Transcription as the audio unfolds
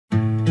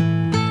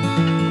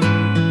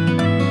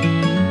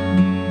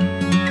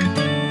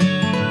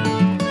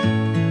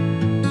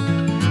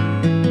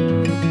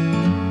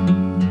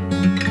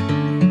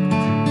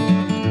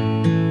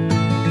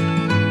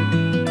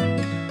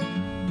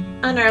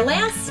our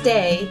last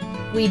day,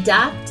 we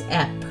docked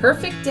at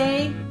Perfect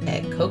Day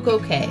at Coco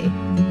Cay.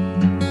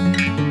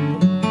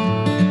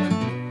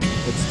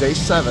 It's day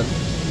 7.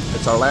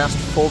 It's our last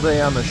full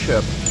day on the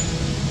ship,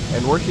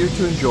 and we're here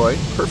to enjoy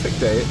Perfect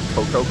Day at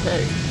Coco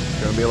Cay.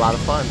 It's going to be a lot of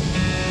fun.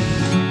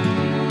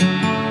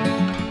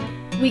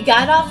 We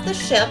got off the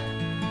ship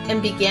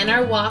and began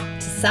our walk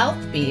to South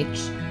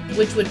Beach,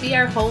 which would be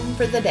our home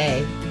for the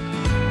day.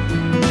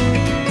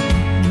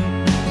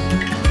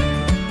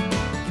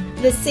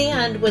 The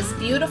sand was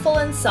beautiful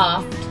and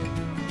soft,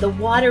 the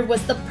water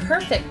was the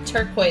perfect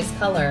turquoise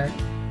color,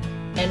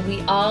 and we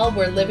all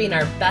were living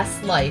our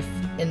best life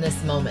in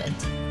this moment.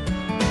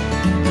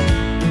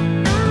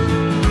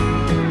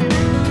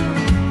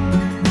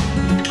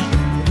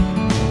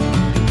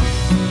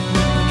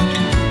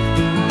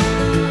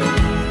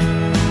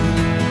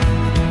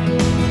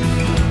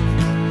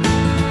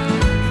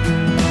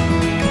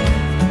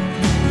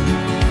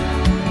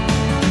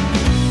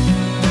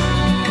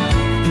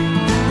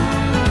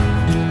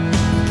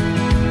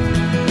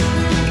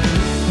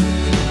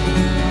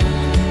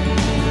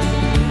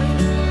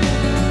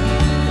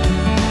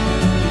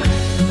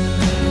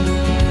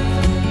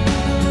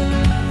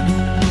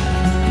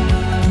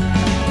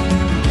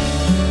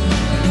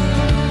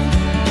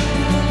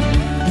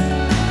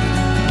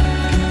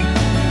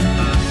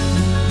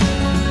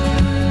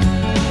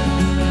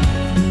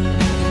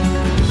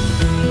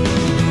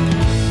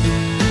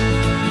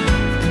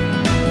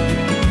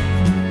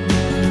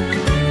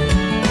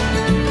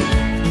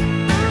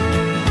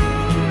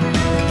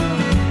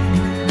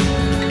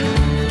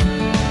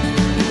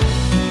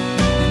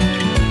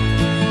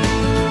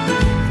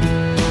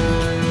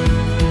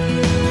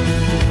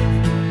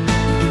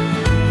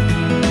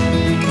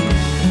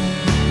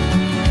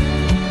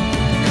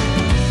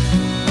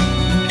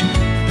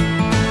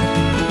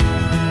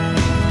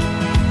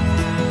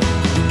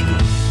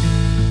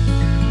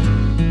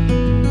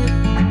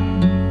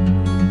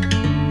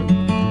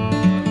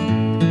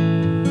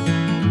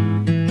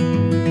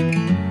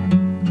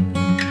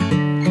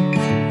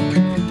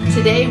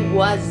 Today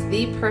was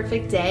the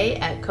perfect day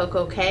at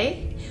Coco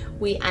Cay.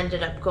 We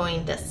ended up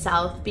going to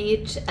South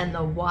Beach, and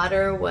the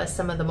water was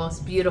some of the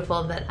most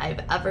beautiful that I've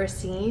ever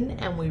seen,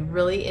 and we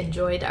really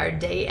enjoyed our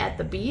day at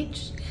the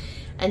beach.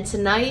 And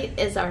tonight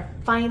is our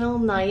final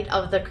night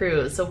of the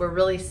cruise, so we're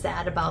really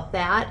sad about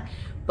that,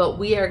 but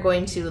we are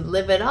going to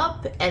live it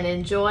up and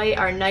enjoy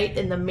our night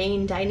in the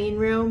main dining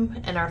room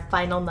and our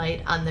final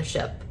night on the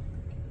ship.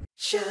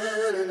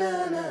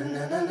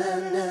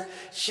 Sha-na-na-na-na-na-na,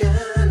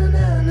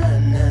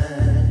 sha-na-na-na-na.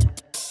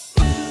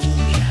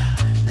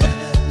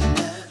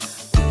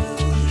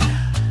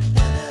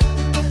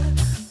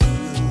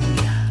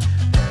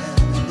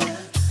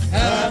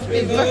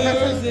 Happy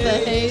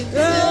birthday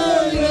to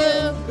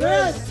you,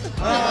 Chris.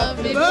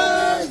 Happy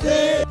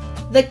birthday.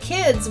 The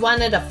kids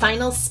wanted a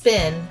final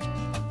spin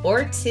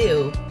or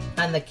two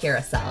on the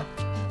carousel.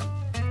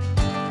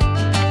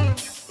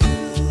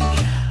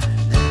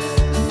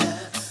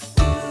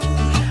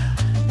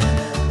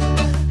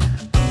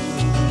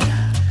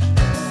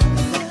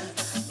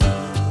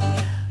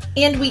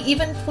 And we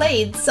even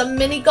played some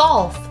mini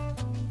golf.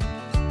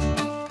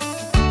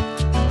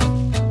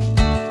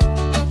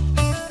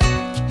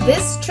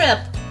 This trip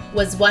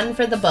was one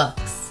for the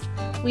books.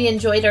 We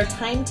enjoyed our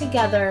time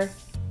together,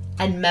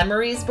 and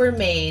memories were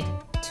made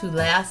to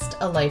last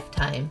a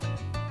lifetime.